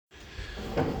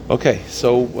Okay,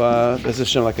 so Bez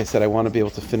Hashem, like I said, I want to be able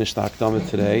to finish the Hakdama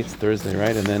today. It's Thursday,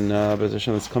 right? And then Bez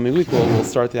Hashem, this coming week, we'll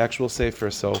start the actual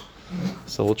Sefer. So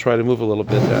we'll try to move a little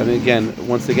bit. I mean,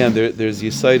 once again, there's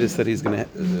Yussitis that he's going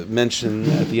to mention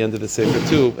at the end of the Sefer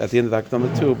too, at the end of the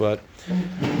Hakdama too. But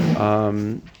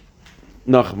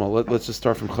Nachma, let's just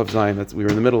start from Chav Zayin. We were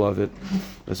in the middle of it.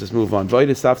 Let's just move on.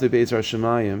 Vayis Safte Be'ez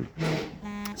Hashemayim.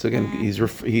 So again, he's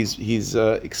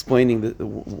explaining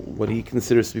what he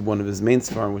considers to be one of his main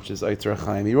svarim, which is Eitzer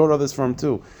Chaim. He wrote others for him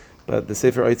too, but the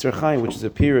Sefer Eitzer Chaim, which is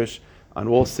a pirush on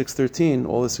all the 613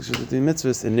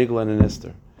 mitzvahs in Nigla and in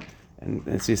Esther.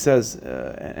 And so he says,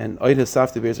 and Eitzer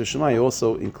Safti Be'ez Shema, he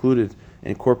also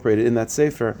incorporated in that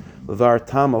Sefer Levar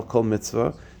Tam al Kol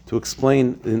Mitzvah, to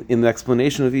explain in the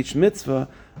explanation of each mitzvah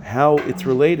how it's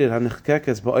related, how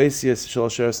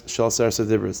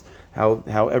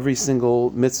every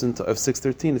single mitzvah of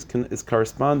 613 is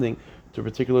corresponding to a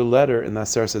particular letter in that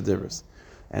Aser Sedibros.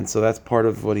 And so that's part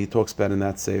of what he talks about in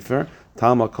that sefer.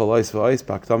 Now,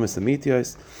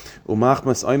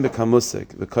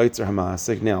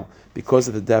 because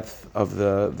of the depth of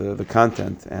the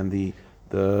content and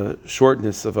the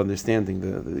shortness of understanding,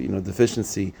 the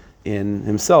deficiency in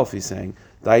himself, he's saying,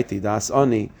 Daiti das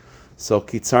ani. So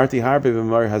kitzarti harbe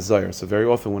b'mar hazayir. So very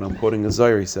often when I'm quoting a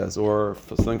zayir, he says, or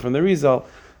something from the Rizal,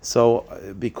 so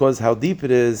because how deep it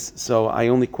is, so I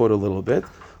only quote a little bit.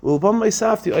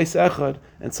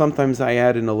 And sometimes I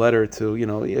add in a letter to,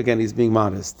 again, he's being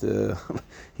modest.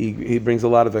 He brings a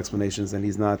lot of explanations, and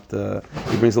he's not.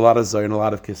 He brings a lot of zayir and a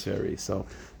lot of kisveri. So,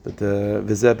 but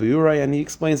and he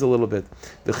explains a little bit.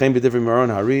 The Chaim b'divrei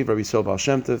Maron Hariv, Rabbi Yisrael Baal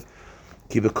Shem Tov.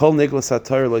 Because that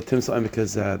the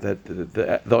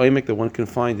oimek that one can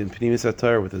find in Pnimis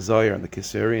Atayr with the Zayir and the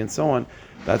Kiseri and so on,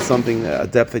 that's something, a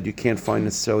depth that you can't find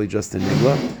necessarily just in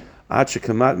Nigla.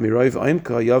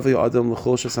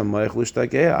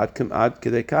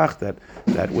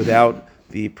 That without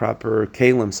the proper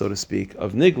kalim, so to speak,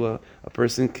 of Nigla, a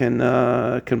person can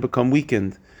become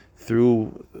weakened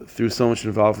through so much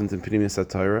involvement in Pnimis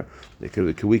Atayr. It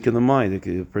could weaken the mind.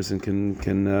 A person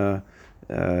can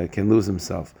lose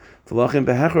himself.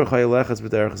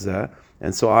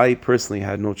 And so I personally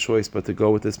had no choice but to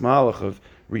go with this malach of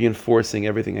reinforcing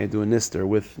everything I do in Nister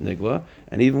with Nigla,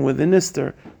 and even with the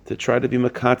Nister, to try to be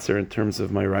makatzer in terms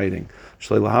of my writing.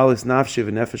 But in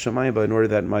order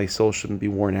that my soul shouldn't be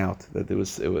worn out. That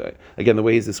again, the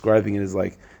way he's describing it is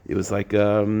like,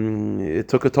 it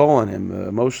took a toll on him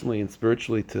emotionally and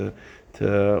spiritually to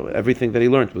everything that he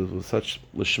learned with such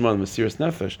lishman, mesiras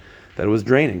nefesh, that it was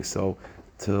draining. So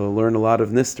to learn a lot of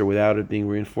Nister without it being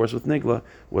reinforced with Nigla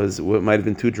was what might have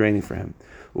been too draining for him.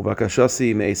 And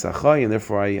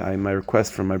therefore my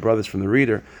request from my brothers, from the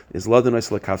reader, is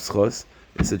is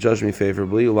to judge me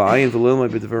favorably, even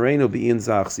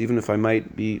if I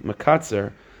might be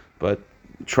makatzer, but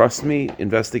trust me,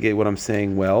 investigate what I'm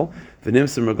saying well, and you'll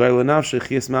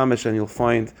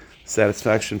find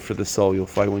satisfaction for the soul. You'll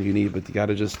find what you need, but you got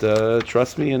to just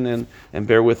trust me and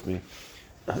bear with me.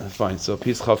 Fine. So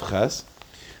Pis Chav Ches.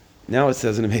 Now it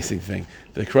says an amazing thing.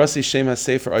 The Krasi Shem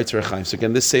HaSefer Eitzer Chaim. So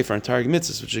again, this Sefer on Targum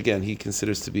Mitzvahs, which again he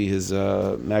considers to be his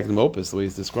magnum opus, the way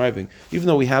he's describing. Even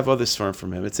though we have other svarim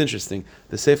from him, it's interesting.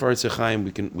 The Sefer Eitzer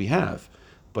Chaim we have,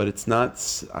 but it's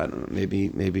not. I don't know.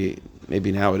 Maybe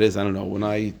now it is. I don't know.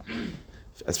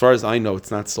 As far as I know, it's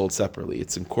not sold separately.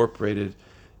 It's incorporated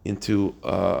into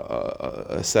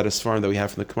a set of svarim that we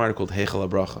have from the Gemara called Heichal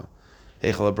HaBracha.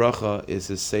 Heichal HaBracha is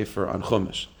his Sefer on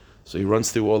Chumash. So he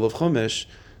runs through all of Chumash.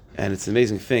 And it's an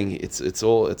amazing thing. It's a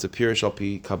pirush al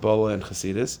pi Kabbalah and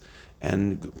Chassidus,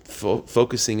 and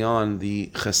focusing on the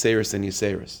Chaseris and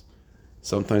Yiseris.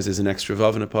 Sometimes there's an extra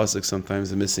vav in a pasuk,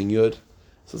 sometimes a missing yud.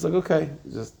 So it's like, okay,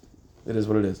 it is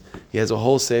what it is. He has a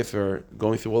whole sefer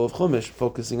going through all of Chumash,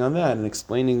 focusing on that and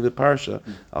explaining the parsha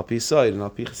al pi Side and al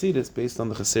pi Chassidus based on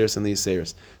the Chaseris and the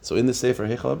Yiseris. So in the sefer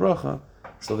Heichal HaBracha,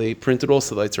 so they printed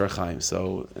also the Eitzer Chaim.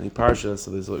 So any parsha,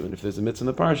 if there's a mitzvah in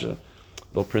the parsha,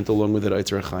 they'll print along with it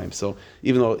Eitzer Chaim. So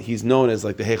even though he's known as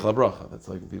like the Heichal HaBracha, that's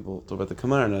like people talk about the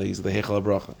Kamar, now he's the Heichal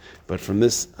HaBracha. But from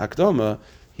this Hakdama,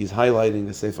 he's highlighting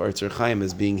the Sefer Eitzer Chaim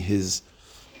as being his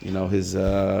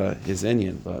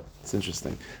inyan. But it's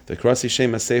interesting. The Krasi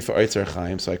Shem HaSefer Eitzer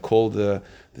Chaim. So I called the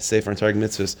Sefer on Targum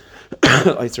Mitzvahs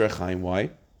Eitzer Chaim. Why?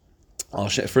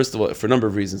 First of all, for a number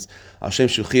of reasons. Al Shem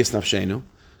Shuchias Nafshenu,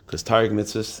 because Targum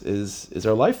Mitzvahs is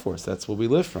our life force. That's what we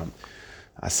live from.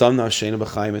 Asam Nashena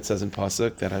B'chaim, it says in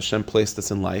pasuk that Hashem placed us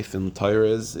in life, and Torah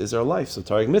is our life. So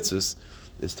Targum Mitzvahs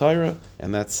is Torah,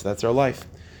 and that's our life.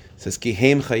 It says Ki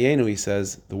Heim Chayenu. He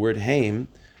says the word Heim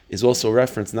is also a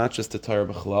reference not just to Torah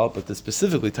B'chalal, but to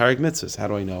specifically Targum Mitzvahs. How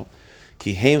do I know?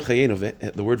 Ki Heim Chayenu.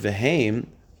 The word V'Heim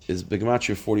is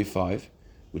Gematria 45,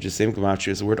 which is the same Gematria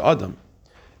as the word Adam.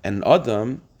 And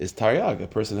Adam is Taryag, a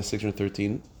person has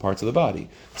 613 parts of the body.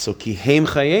 So Kihem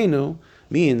Chayenu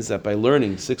means that by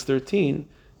learning 613,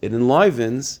 it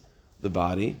enlivens the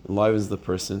body, enlivens the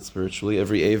person spiritually.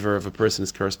 Every aver of a person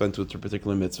is corresponding to a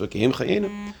particular mitzvah. Kihem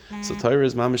Chayenu. So Torah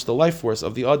is mamish the life force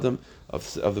of the Adam,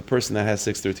 of the person that has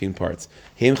 613 parts.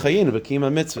 Kihem Chayenu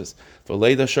b'kima mitzvahs.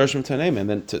 V'leida sharshim taneim, and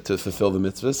then to fulfill the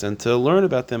mitzvahs and to learn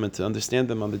about them and to understand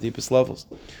them on the deepest levels.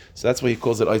 So that's why he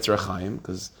calls it Eitzer Chaim,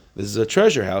 because this is a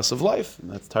treasure house of life.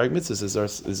 And that's Tarek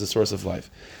Mitzvahs is the source of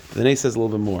life. But then he says a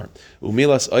little bit more.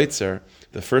 Umilas Eitzer,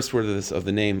 the first word of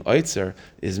the name Eitzer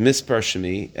is Mispar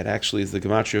Shemi. It actually is the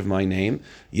gematria of my name,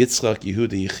 Yitzchak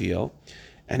Yehuda Yechiel.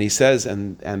 And he says,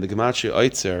 and the gematria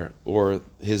Eitzer, or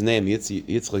his name Yitzchak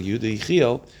Yehuda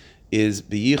Yechiel, is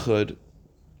B'yichud,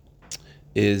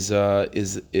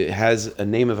 it has a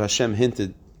name of Hashem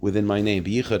hinted within my name.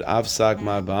 B'yichud Av Sag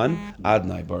Ma'ban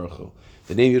Adnai Baruch Hu.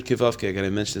 The name Yud Kei Vav Kei, again I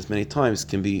mentioned this many times,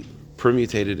 can be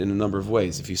permutated in a number of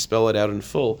ways. If you spell it out in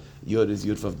full, Yud is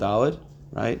Yud Vav Daled,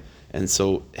 right? And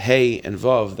so Hey and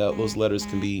Vav, those letters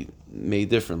can be made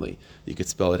differently. You could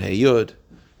spell it Hey Yud,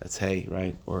 that's Hey,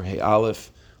 right? Or Hey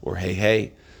Aleph, or Hey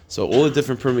Hey. So all the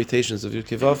different permutations of Yud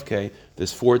Kei Vav Kei,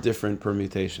 there's 4 different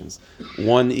permutations.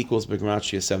 One equals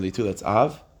B'Gematria 72, that's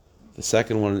Av. The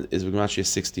second one is B'Gematria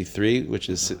 63, which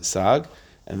is Sag.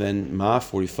 And then Ma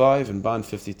 45 and Ban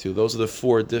 52. Those are the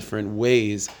 4 different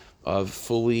ways of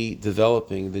fully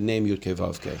developing the name Yud Kei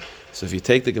Vav Kei. So if you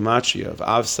take the gematria of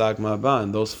Av Sag Ma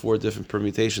Ban, those 4 different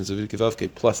permutations of Yud Kei Vav Kei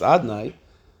plus Adnai,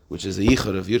 which is the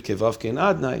yichud of Yud Kei Vav Kei and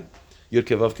Adnai. Yud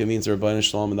Kei Vav Kei means the Rabbeinu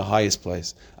Shalom in the highest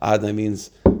place. Adnai means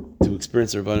to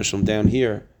experience the Rabbeinu Shalom down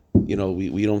here. You know,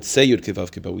 we don't say Yud Kei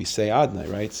Vav Kei, but we say Adnai,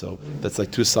 right? So that's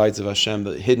like 2 sides of Hashem,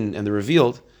 the hidden and the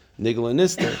revealed. Nigel and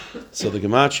Nister. So the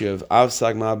gematria of Av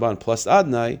Sag Ma'aban plus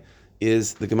Adnai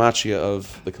is the gematria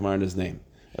of the Kamarna's name,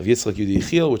 of Yitzchak Yudi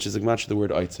Yechiel, which is the gematria of the word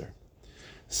Eitzer.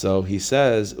 So he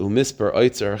says, Umisper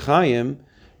Eitzer Chaim,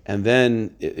 and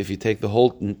then if you take the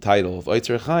whole title of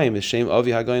Eitzer Chaim, is Shem Avi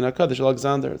Hagayin HaKadosh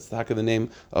Alexander. It's the name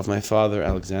of my father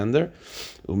Alexander.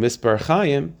 Umisper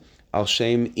Chaim, Al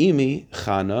Shem Imi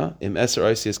Chana, Im Eser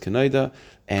Oisias Kanaida,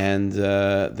 and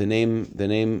the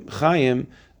name Chaim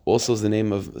also is the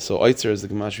name of, so Eitzer is the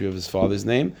gematria of his father's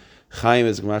name. Chaim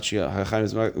is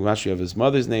gematria of his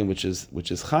mother's name, which is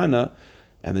Chana,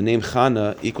 and the name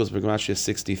Chana equals gematria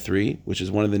 63, which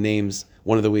is one of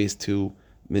the ways to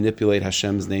manipulate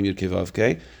Hashem's name Yud Kei Vav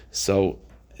Kei. So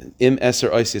Im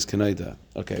Eser Oisias Kanaida.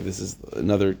 Okay, this is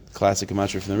another classic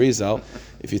gematria from the Rizal.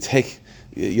 If you take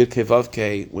Yud Kei Vav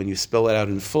Kei, when you spell it out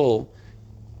in full,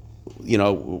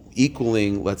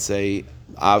 equaling, let's say,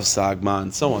 Av, Sag, Ma,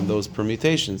 and so on, those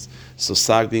permutations. So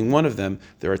Sag being one of them,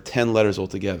 there are 10 letters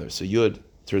altogether. So Yud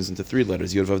turns into 3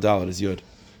 letters. Yud Vav Dalet is Yud,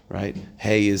 right?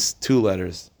 Hey is 2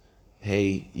 letters.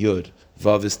 Hey, Yud.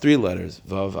 Vav is 3 letters.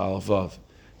 Vav, Aleph, Vav.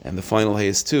 And the final Hey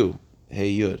is 2.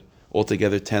 Hey, Yud.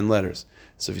 Altogether 10 letters.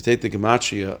 So if you take the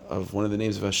gematria of one of the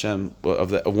names of Hashem,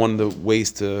 of one of the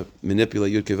ways to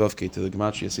manipulate Yud Kei Vav Kei to the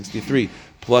gematria 63,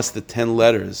 plus the 10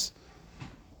 letters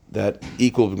that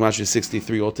equal gematria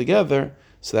 63 altogether,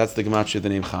 so that's the gematria of the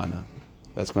name Chana.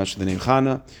 That's gematria of the name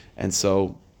Chana, and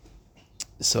so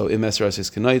Im Eser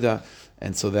Oisias Kanaida,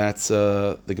 and so that's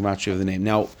the gematria of the name.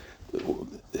 Now,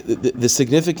 the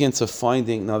significance of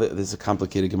finding, now there's a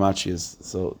complicated gematrias,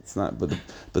 so it's not, but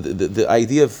the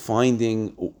idea of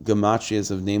finding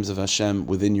gematrias of names of Hashem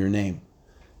within your name,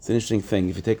 it's an interesting thing.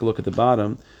 If you take a look at the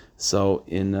bottom, so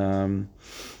in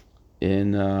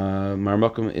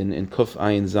Marmakum in Kuf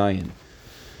Ayin Zayin.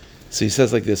 So he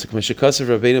says like this: one of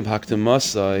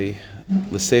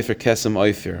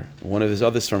his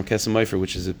others from Kesem Ofer,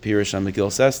 which is a Pirish on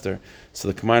Megillah Esther. So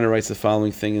the Kamarna writes the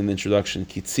following thing in the introduction: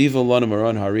 Kitziva lana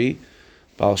Maran Hari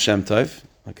Baal Shem Tov.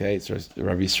 Okay, it's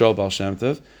Rabbi Yisrael Baal Shem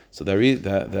Tov. So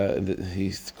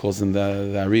he calls him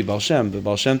the Ari Baal Shem. The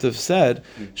Baal Shem Tov said,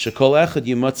 "Shekol echad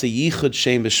yimatze yichud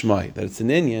shem b'shmai." That it's an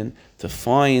Inyan to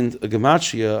find a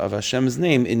gematria of Hashem's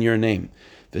name in your name.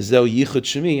 V'zeu yichud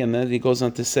shemi, and then he goes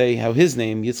on to say how his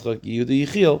name Yitzchak Yehuda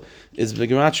Yechiel is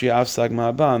gematria Av Sag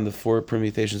Ma'aban, the 4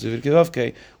 permutations of Yud Kei Vav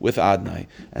Kei with Adnai.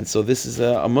 And so this is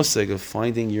a musig of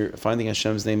finding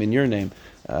Hashem's name in your name.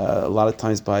 A lot of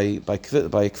times by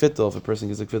kvitel, if a person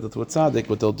gives a kvitel to a tzaddik,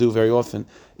 what they'll do very often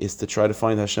is to try to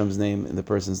find Hashem's name in the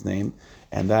person's name,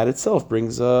 and that itself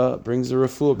brings a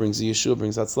refuah, brings a yeshua,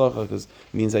 brings hatzlacha, because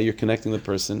it means that you're connecting the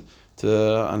person to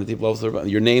on a deep level.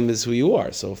 Your name is who you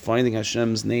are, so finding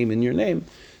Hashem's name in your name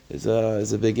is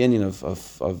a big inyan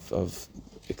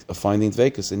of finding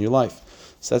dveikus in your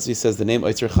life. So that's what he says. The name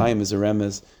Eitzer Chaim is a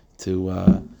remez to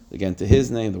again to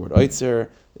his name. The word Eitzer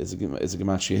is a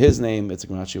gematria his name, it's a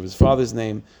gematria of his father's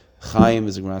name. Chaim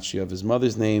is a gematria of his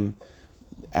mother's name,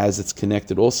 as it's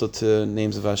connected also to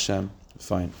names of Hashem.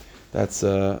 Fine. That's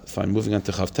fine. Moving on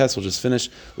to Chav Tes, we'll just finish.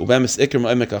 But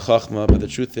the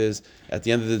truth is, at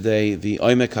the end of the day, the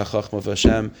Oimek HaChachma of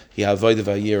Hashem, he Avodah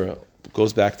Vayira,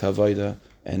 goes back to Avodah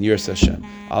and Yiras Hashem.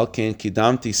 Al Kein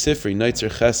Kidamti Sifri Neitzer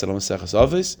Chesed Al Maseches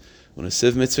Avos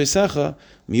Nesiv Mitzvosecha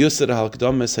Miyusad Al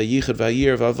Kdamas Hayichad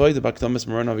Vayir V'Avodah B'Kdamas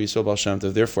Morana V'Yisrael B'Al Shem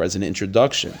Tov. Therefore, as an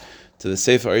introduction to the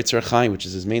Sefer Yitzhak Chaim, which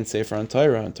is his main Sefer on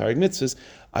Torah, on Tarek Mitzvahs,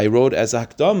 I wrote as a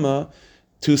Hakdama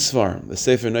two Svarim, the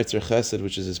Sefer Neitzer Chesed,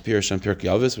 which is his Pirush on Pirkei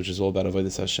Avos, which is all about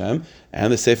Avodas Hashem,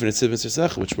 and the Sefer Nesiv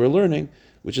Mitzvosecha, which we're learning,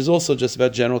 which is also just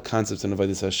about general concepts in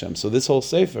Avodas Hashem. So this whole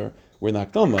Sefer, we're in the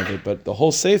Hakdama of it, but the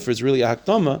whole Sefer is really a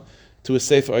Hakdama to a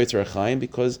Sefer Yitzhak Chaim,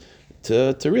 because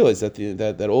to realize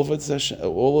that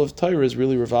all of Torah is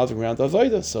really revolving around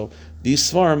Avodah. So these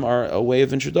Svarim are a way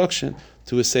of introduction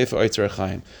to a Sefer Yitzhak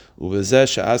Chaim. So with this,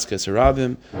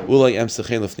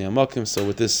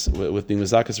 with being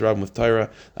Mazakas Rabim with Torah,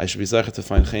 I should be Zaycha to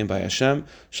find Chaim by Hashem.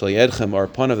 Shalayedchem or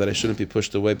Panav, that I shouldn't be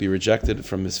pushed away, be rejected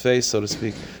from His face, so to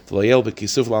speak.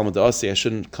 I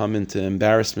shouldn't come into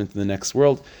embarrassment in the next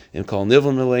world.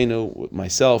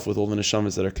 Myself, with all the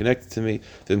neshamas that are connected to me.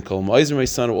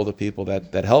 All the people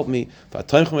that help me.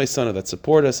 That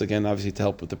support us. Again, obviously to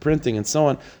help with the printing and so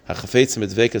on.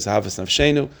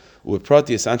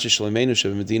 Upratius Anshe Shleimenu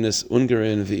Sheb Medinas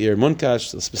Ungarin V'ir Munkash.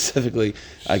 So specifically,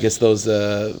 I guess those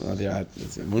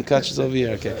Munkash is over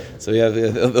here. Okay, so we have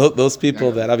those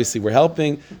people that obviously were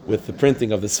helping with the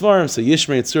printing of the Svarim. So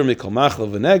Yishmei Yitzur Mikol Machla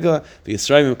V'Nega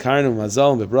V'Yisraelim Karnu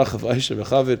Mazal V'Bracha V'Aisha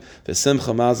V'Chavit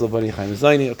V'Simcha Mazal Bani Chaim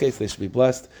Zayni. Okay, so they should be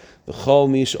blessed. The Chol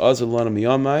Mish Azar Lana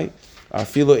Miyamai.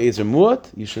 Afilo Ezer Muat.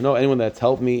 You should know anyone that's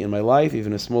helped me in my life,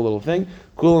 even a small little thing.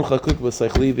 Kulam Chakuk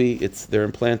B'Saychlibi. They're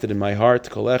implanted in my heart.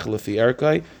 Kolech Lefi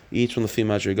Erkai. Each one Lefi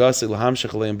Madrigasi. Laham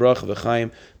Shechaleim Bracha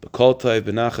V'Chaim B'Kol Tayv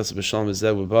B'Nachas B'Shalom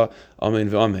V'Zev V'Ba Amen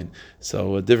V'Amen.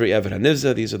 So Divrei Eved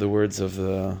Hanivza. These are the words of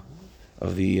the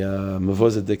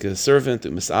Mavozadika servant,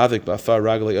 Misavik B'Afar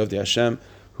Raglei of the Hashem,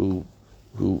 who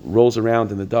rolls around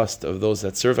in the dust of those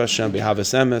that serve Hashem.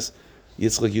 B'Havas Emes.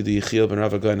 Yitzchak Yudi Yechiel ben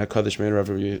Rav Agai Hakadosh Meir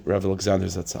Rav Alexander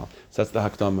Zatzal. So that's the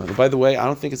Hakdama. And by the way, I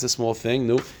don't think it's a small thing.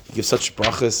 No, he gives such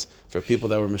brachas for people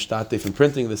that were mishtatef in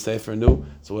printing the sefer. No,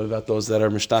 so what about those that are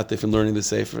mishtatef in learning the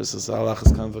sefer? So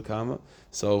Salachas Kam V'Kama.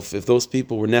 So if those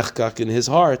people were nechkak in his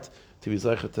heart to be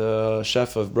zeichet a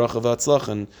chef of bracha v'atzlach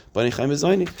and bani chaim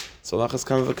zayni, so Salachas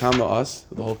Kam V'Kama us,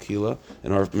 the whole kila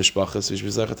and our mishpachas, we should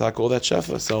be zeichet all that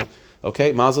shefa. So.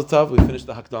 Okay, Mazel Tov, we finished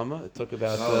the Hakdama. It took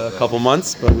about a couple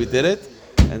months, but we did it.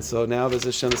 And so now, this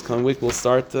Hashem, this coming week, we'll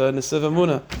start Nesiv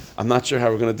Emunah. I'm not sure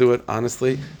how we're going to do it,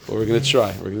 honestly, but we're going to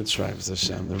try. We're going to try, B'ez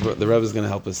Hashem. The Rebbe is going to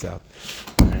help us out.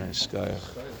 All right, Shkayach.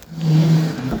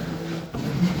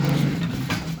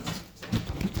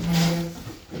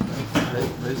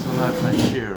 Praise the Lord, my shir.